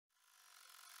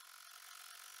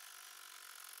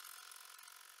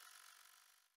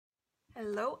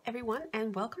Hello everyone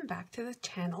and welcome back to the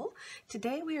channel.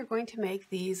 Today we are going to make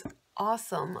these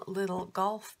awesome little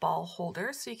golf ball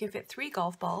holders. So you can fit 3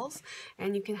 golf balls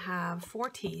and you can have 4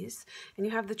 tees, and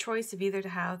you have the choice of either to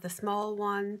have the small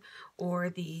one or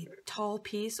the tall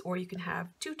piece, or you can have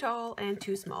 2 tall and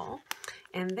 2 small.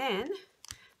 And then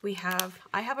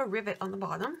I have a rivet on the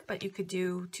bottom, but you could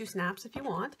do 2 snaps if you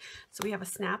want. So we have a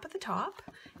snap at the top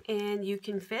and you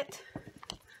can fit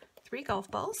 3 golf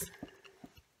balls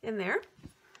in there.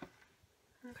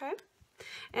 Okay,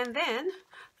 and then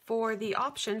for the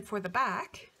option for the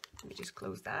back, let me just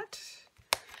close that,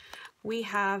 we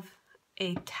have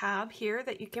a tab here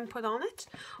that you can put on it,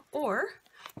 or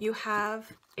you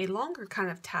have a longer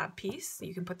kind of tab piece.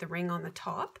 You can put the ring on the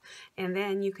top, and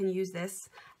then you can use this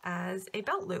as a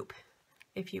belt loop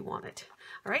if you want it.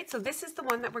 All right, so this is the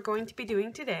one that we're going to be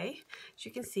doing today. As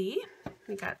you can see,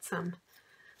 we got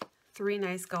 3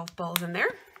 nice golf balls in there.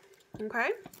 Okay,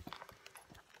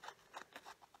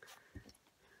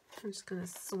 I'm just going to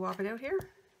swap it out here.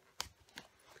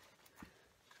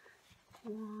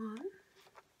 1.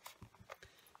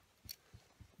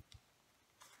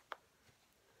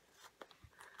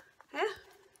 Yeah,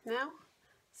 now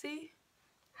see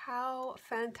how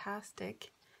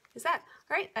fantastic is that?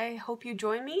 All right, I hope you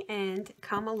join me and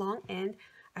come along, and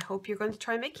I hope you're going to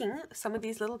try making some of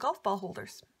these little golf ball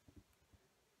holders.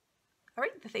 All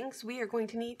right, the things we are going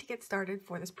to need to get started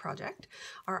for this project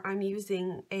are, I'm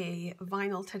using a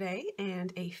vinyl today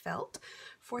and a felt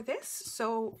for this.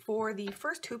 So for the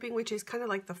first hooping, which is kind of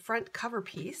like the front cover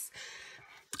piece,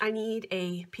 I need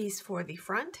a piece for the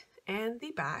front and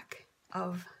the back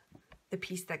of the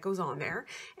piece that goes on there.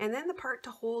 And then the part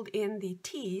to hold in the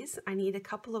tees, I need a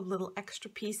couple of little extra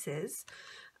pieces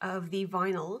of the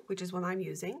vinyl, which is what I'm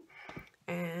using.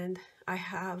 And I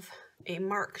have a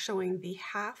mark showing the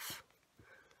half.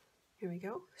 Here we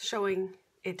go, showing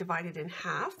it divided in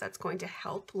half. That's going to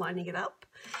help lining it up.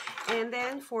 And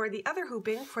then for the other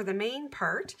hooping, for the main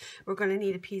part, we're going to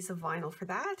need a piece of vinyl for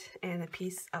that and a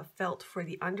piece of felt for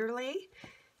the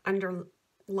underlining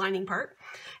part.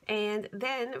 And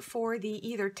then for the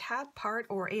either tab part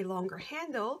or a longer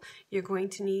handle, you're going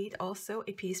to need also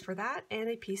a piece for that and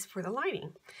a piece for the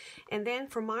lining. And then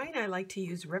for mine, I like to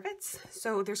use rivets.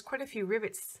 So there's quite a few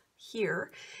rivets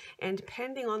here, and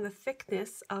depending on the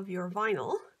thickness of your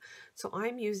vinyl, so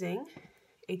I'm using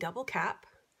a double cap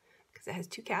because it has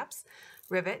 2 caps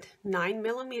rivet,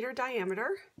 9mm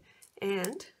diameter,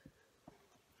 and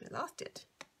I lost it.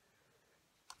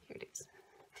 Here it is.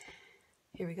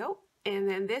 Here we go. And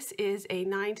then this is a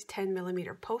 9 to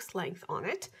 10mm post length on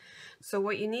it. So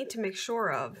what you need to make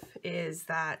sure of is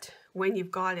that when you've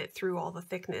got it through all the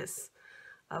thickness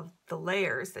of the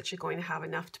layers, that you're going to have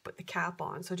enough to put the cap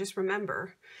on. So just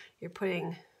remember, you're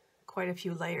putting quite a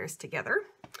few layers together.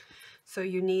 So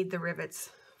you need the rivets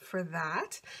for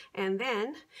that. And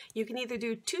then you can either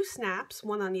do 2 snaps,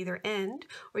 one on either end,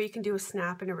 or you can do a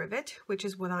snap and a rivet, which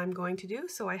is what I'm going to do.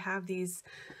 So I have these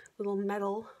little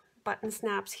metal button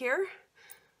snaps here,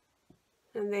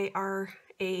 and they are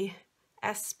a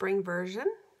S-spring version.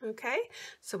 Okay,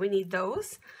 so we need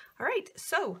those. All right,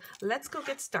 so let's go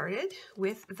get started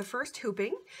with the first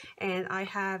hooping, and I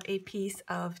have a piece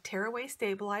of tearaway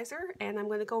stabilizer, and I'm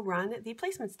going to go run the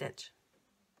placement stitch.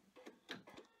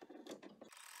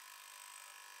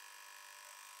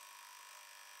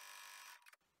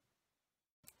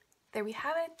 There we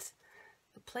have it.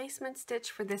 The placement stitch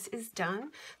for this is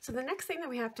done. So the next thing that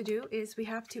we have to do is we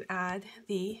have to add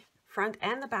the front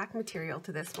and the back material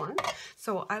to this one.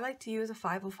 So I like to use a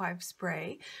 505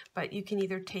 spray, but you can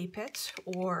either tape it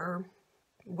or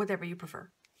whatever you prefer.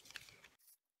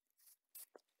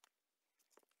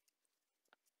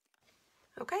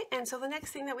 Okay, and so the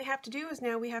next thing that we have to do is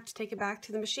now we have to take it back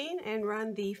to the machine and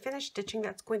run the finished stitching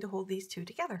that's going to hold these 2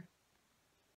 together.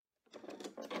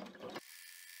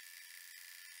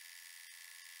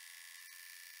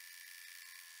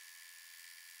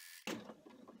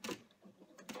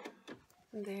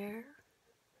 There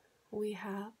we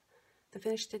have the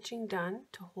finished stitching done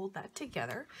to hold that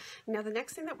together. Now the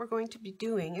next thing that we're going to be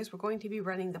doing is we're going to be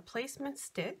running the placement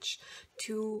stitch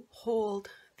to hold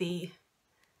the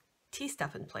tea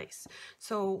stuff in place.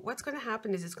 So what's going to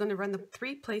happen is it's going to run the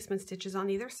 3 placement stitches on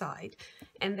either side,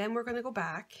 and then we're going to go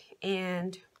back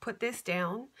and put this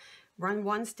down, run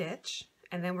 1 stitch,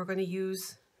 and then we're going to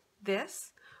use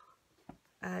this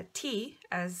tea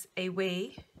as a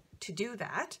way to do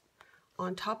that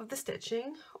on top of the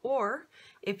stitching. Or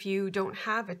if you don't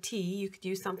have a tea, you could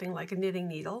use something like a knitting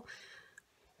needle.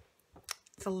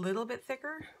 It's a little bit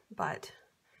thicker, but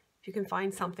you can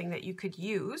find something that you could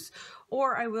use,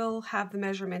 or I will have the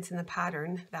measurements in the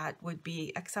pattern that would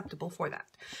be acceptable for that.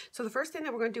 So the first thing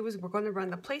that we're going to do is we're going to run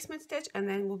the placement stitch, and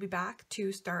then we'll be back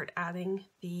to start adding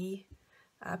the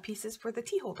pieces for the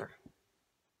tea holder.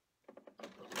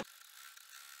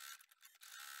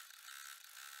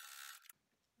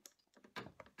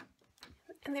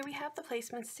 And there we have the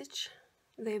placement stitch.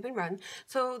 They've been run.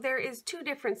 So there is 2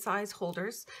 different size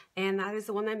holders, and that is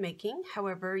the one I'm making.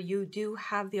 However, you do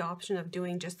have the option of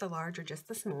doing just the large or just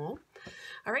the small.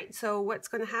 All right, so what's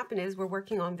going to happen is we're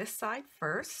working on this side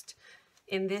first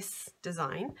in this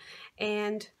design,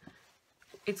 and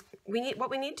what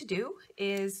we need to do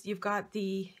is you've got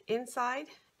the inside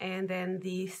and then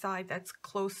the side that's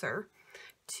closer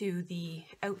to the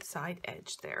outside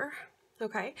edge there.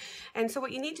 Okay, and so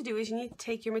what you need to do is you need to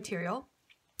take your material,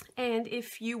 and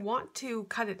if you want to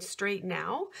cut it straight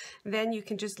now, then you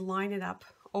can just line it up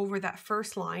over that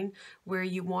first line where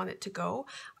you want it to go.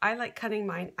 I like cutting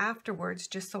mine afterwards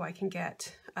just so I can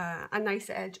get a nice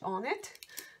edge on it.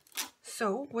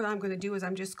 So what I'm going to do is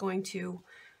I'm just going to,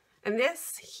 and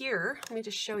this here, let me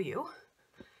just show you.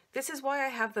 This is why I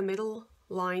have the middle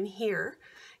line here.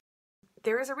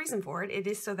 There is a reason for it. It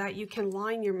is so that you can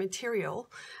line your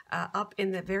material up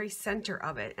in the very center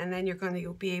of it, and then you're going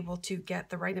to be able to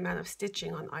get the right amount of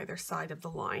stitching on either side of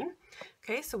the line.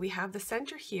 Okay, so we have the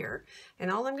center here, and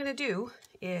all I'm going to do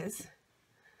is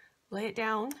lay it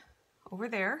down over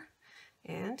there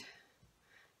and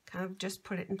kind of just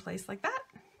put it in place like that.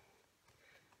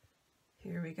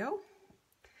 Here we go.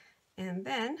 And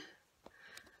then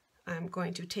I'm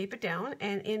going to tape it down,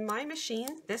 and in my machine,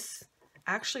 this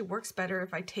actually works better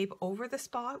if I tape over the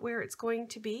spot where it's going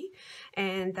to be,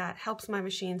 and that helps my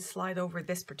machine slide over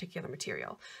this particular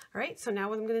material. All right, so now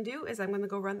what I'm going to do is I'm going to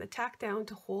go run the tack down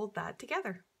to hold that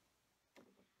together.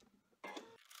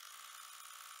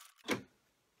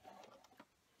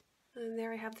 And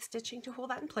there I have the stitching to hold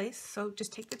that in place, so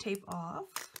just take the tape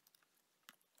off.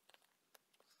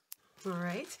 All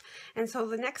right, and so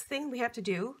the next thing we have to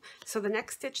do, so the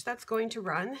next stitch that's going to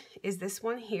run is this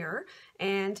one here,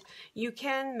 and you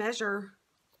can measure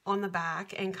on the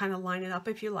back and kind of line it up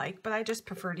if you like, but I just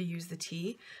prefer to use the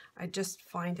T. I just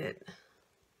find it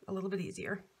a little bit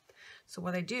easier. So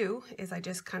what I do is I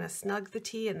just kind of snug the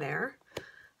T in there,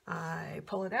 I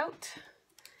pull it out,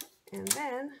 and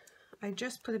then I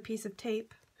just put a piece of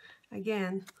tape,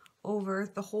 again, over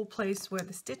the whole place where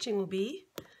the stitching will be.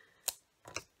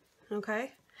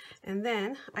 Okay, and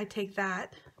then I take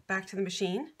that back to the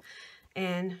machine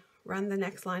and run the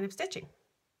next line of stitching.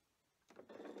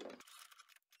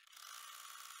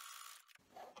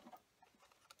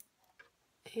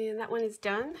 And that one is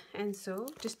done, and so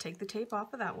just take the tape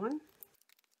off of that one.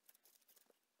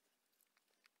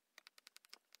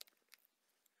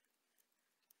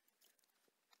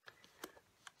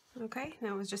 Okay,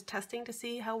 now I was just testing to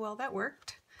see how well that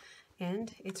worked,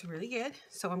 and it's really good.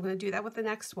 So I'm going to do that with the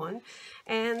next one,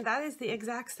 and that is the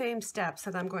exact same steps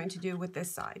that I'm going to do with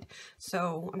this side.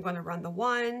 So I'm going to run the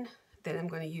one, then I'm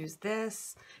going to use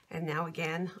this, and now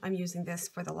again I'm using this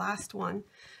for the last one.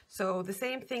 So the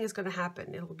same thing is going to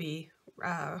happen. It'll be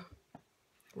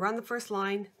run the first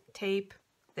line, tape,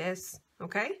 this,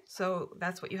 okay? So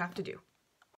that's what you have to do.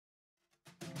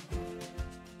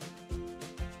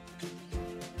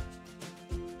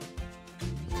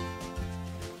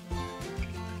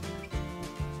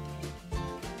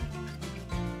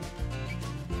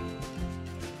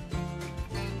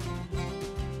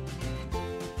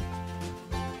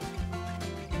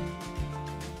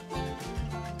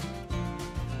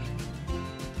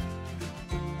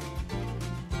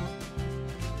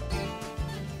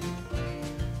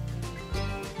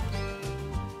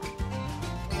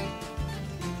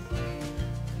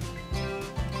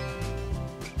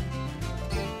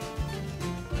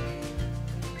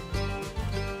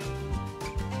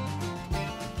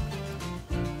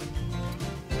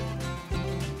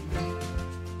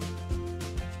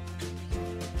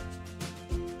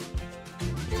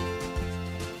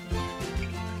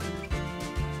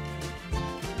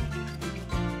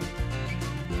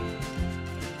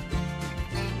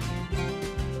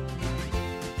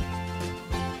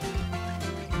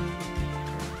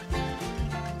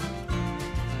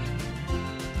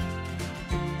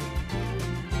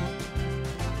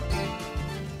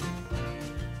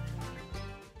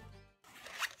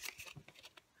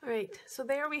 Alright, so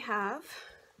there we have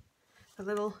the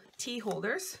little tea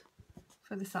holders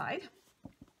for the side.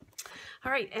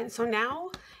 Alright, and so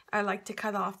now I like to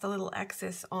cut off the little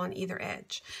excess on either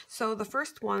edge. So the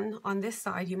first one on this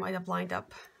side you might have lined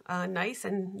up nice,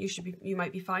 and you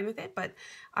might be fine with it, but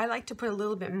I like to put a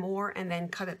little bit more and then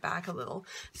cut it back a little.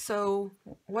 So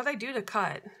what I do to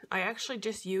cut, I actually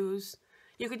just use,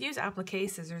 you could use applique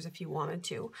scissors if you wanted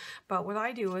to, but what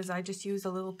I do is I just use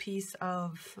a little piece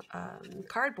of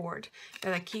cardboard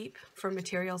that I keep for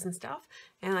materials and stuff,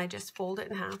 and I just fold it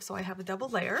in half so I have a double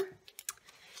layer,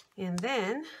 and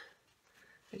then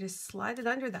I just slide it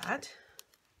under that,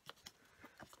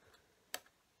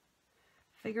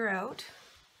 figure out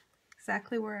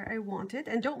exactly where I want it,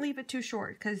 and don't leave it too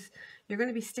short because you're going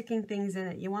to be sticking things in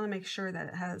it. You want to make sure that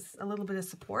it has a little bit of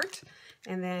support,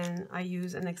 and then I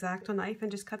use an X-Acto knife and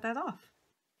just cut that off.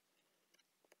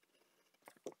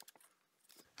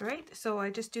 All right, so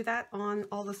I just do that on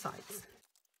all the sides.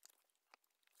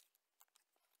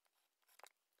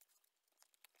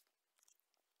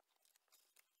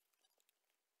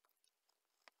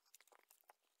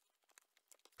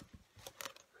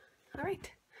 All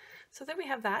right, so there we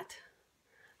have that.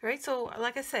 All right, so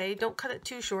like I say, don't cut it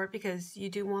too short because you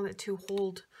do want it to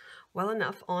hold well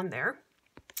enough on there.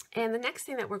 And the next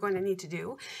thing that we're going to need to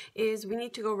do is we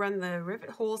need to go run the rivet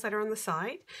holes that are on the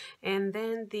side, and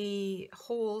then the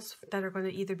holes that are going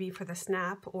to either be for the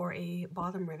snap or a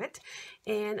bottom rivet.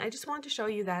 And I just wanted to show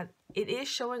you that it is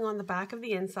showing on the back of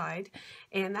the inside,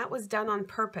 and that was done on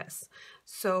purpose.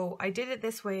 So I did it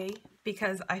this way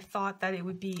because I thought that it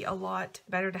would be a lot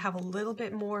better to have a little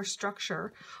bit more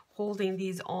structure holding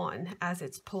these on as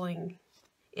it's pulling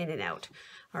in and out.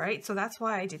 All right, so that's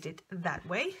why I did it that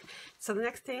way. So the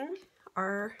next thing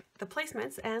are the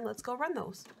placements, and let's go run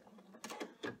those.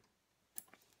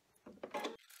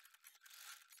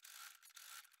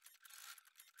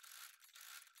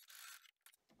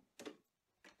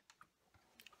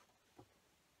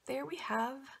 There we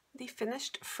have the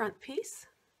finished front piece.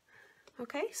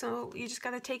 Okay, so you just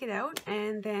got to take it out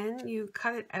and then you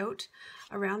cut it out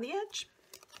around the edge.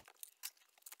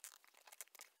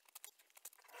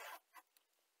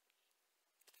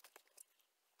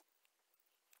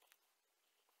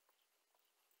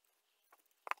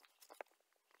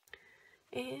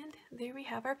 And there we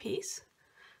have our piece.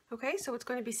 Okay, so it's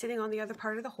going to be sitting on the other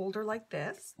part of the holder like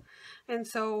this. And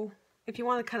so if you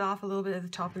want to cut off a little bit of the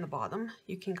top and the bottom,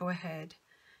 you can go ahead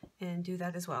and do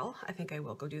that as well. I think I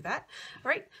will go do that. All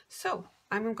right, so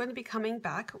I'm going to be coming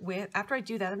back with, after I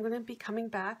do that, I'm going to be coming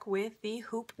back with the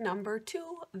hoop number 2,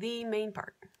 the main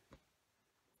part.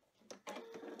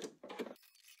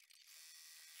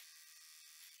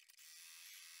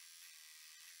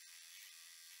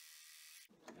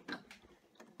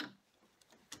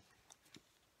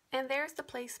 And there's the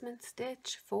placement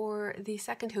stitch for the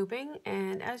second hooping,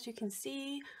 and as you can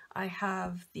see, I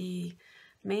have the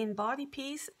main body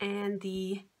piece, and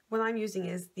what I'm using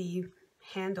is the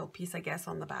handle piece, I guess,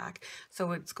 on the back.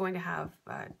 So it's going to have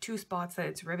 2 spots that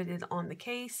it's riveted on the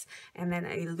case, and then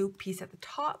a loop piece at the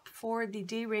top for the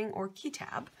D-ring or key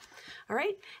tab. All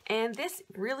right, and this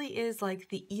really is like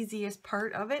the easiest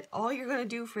part of it. All you're going to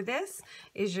do for this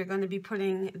is you're going to be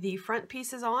putting the front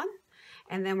pieces on,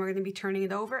 and then we're going to be turning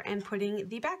it over and putting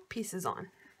the back pieces on.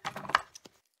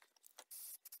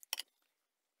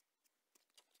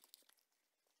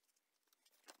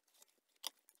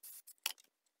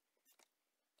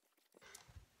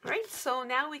 All right, so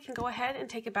now we can go ahead and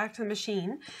take it back to the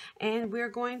machine, and we're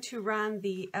going to run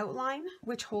the outline,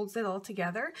 which holds it all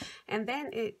together, and then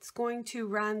it's going to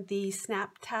run the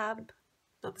snap tab,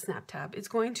 not the snap tab, it's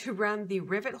going to run the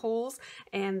rivet holes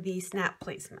and the snap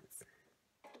placements.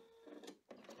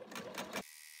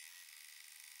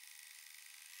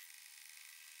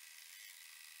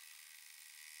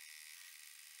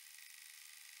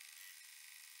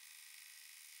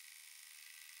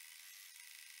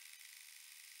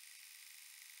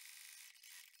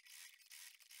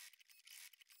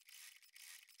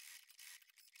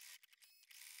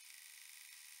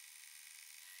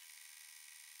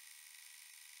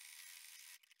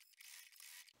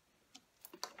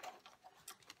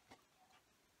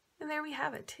 And there we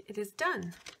have it. It is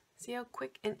done. See how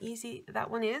quick and easy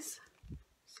that one is?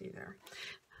 See there.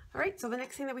 All right, so the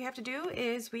next thing that we have to do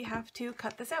is we have to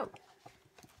cut this out.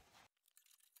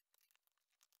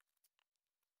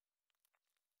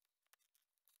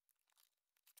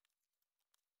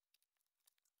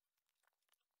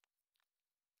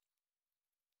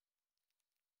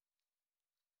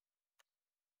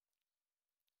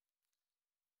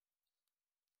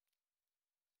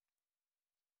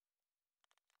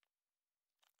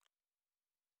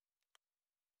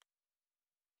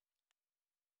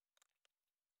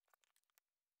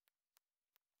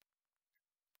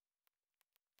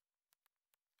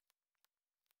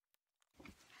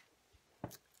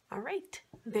 All right,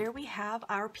 there we have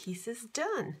our pieces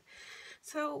done.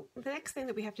 So the next thing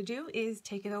that we have to do is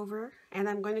take it over, and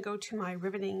I'm going to go to my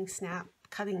riveting snap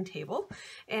cutting table,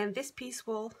 and this piece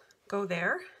will go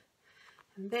there,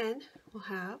 and then we'll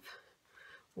have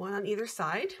one on either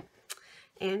side.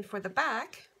 And for the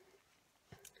back,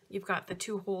 you've got the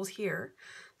 2 holes here,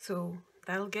 so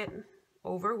that'll get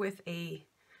over with a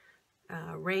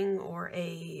ring or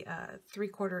a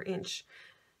 3/4 inch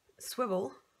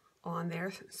swivel on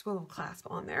there, swivel clasp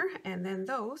on there, and then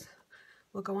those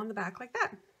will go on the back like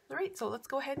that. All right, so let's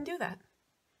go ahead and do that.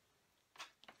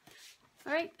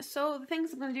 All right, so the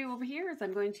things I'm going to do over here is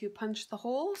I'm going to punch the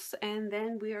holes, and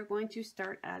then we are going to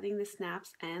start adding the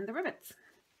snaps and the rivets.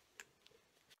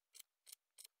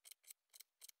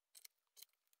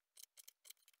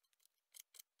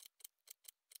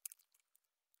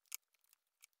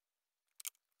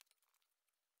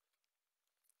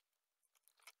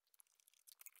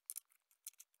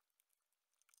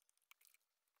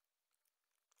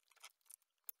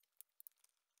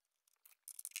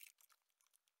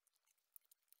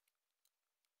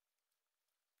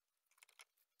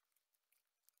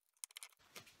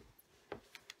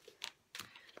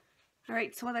 All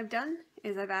right, so what I've done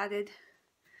is I've added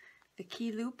the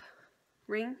key loop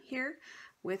ring here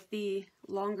with the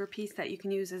longer piece that you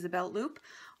can use as a belt loop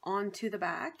onto the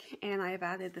back, and I have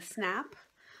added the snap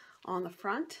on the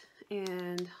front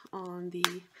and on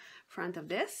the front of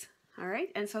this. All right,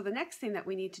 and so the next thing that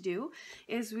we need to do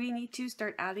is we need to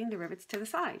start adding the rivets to the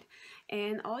side.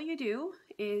 And all you do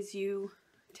is you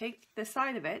take the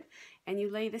side of it and you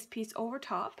lay this piece over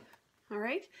top, all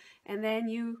right, and then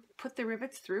you put the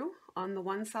rivets through on the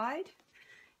one side,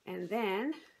 and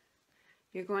then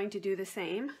you're going to do the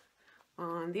same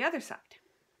on the other side.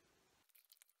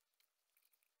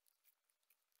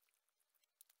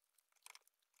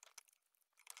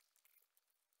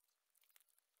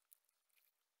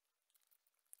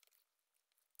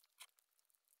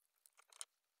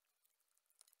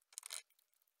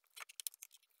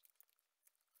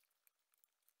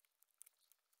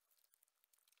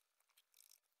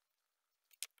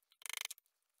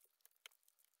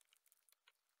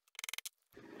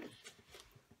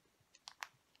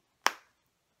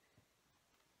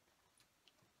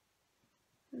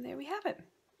 And there we have it.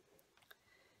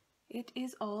 It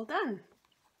is all done.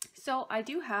 So I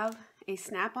do have a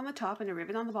snap on the top and a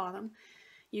rivet on the bottom.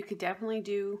 You could definitely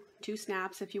do 2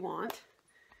 snaps if you want.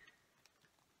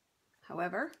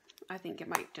 However, I think it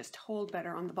might just hold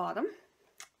better on the bottom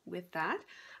with that.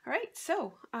 All right,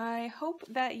 so I hope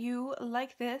that you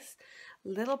like this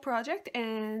little project,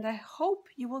 and I hope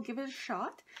you will give it a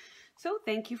shot. So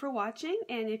thank you for watching,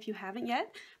 and if you haven't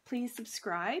yet, please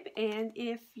subscribe, and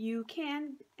if you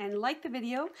can and like the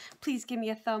video, please give me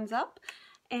a thumbs up,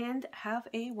 and have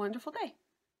a wonderful day.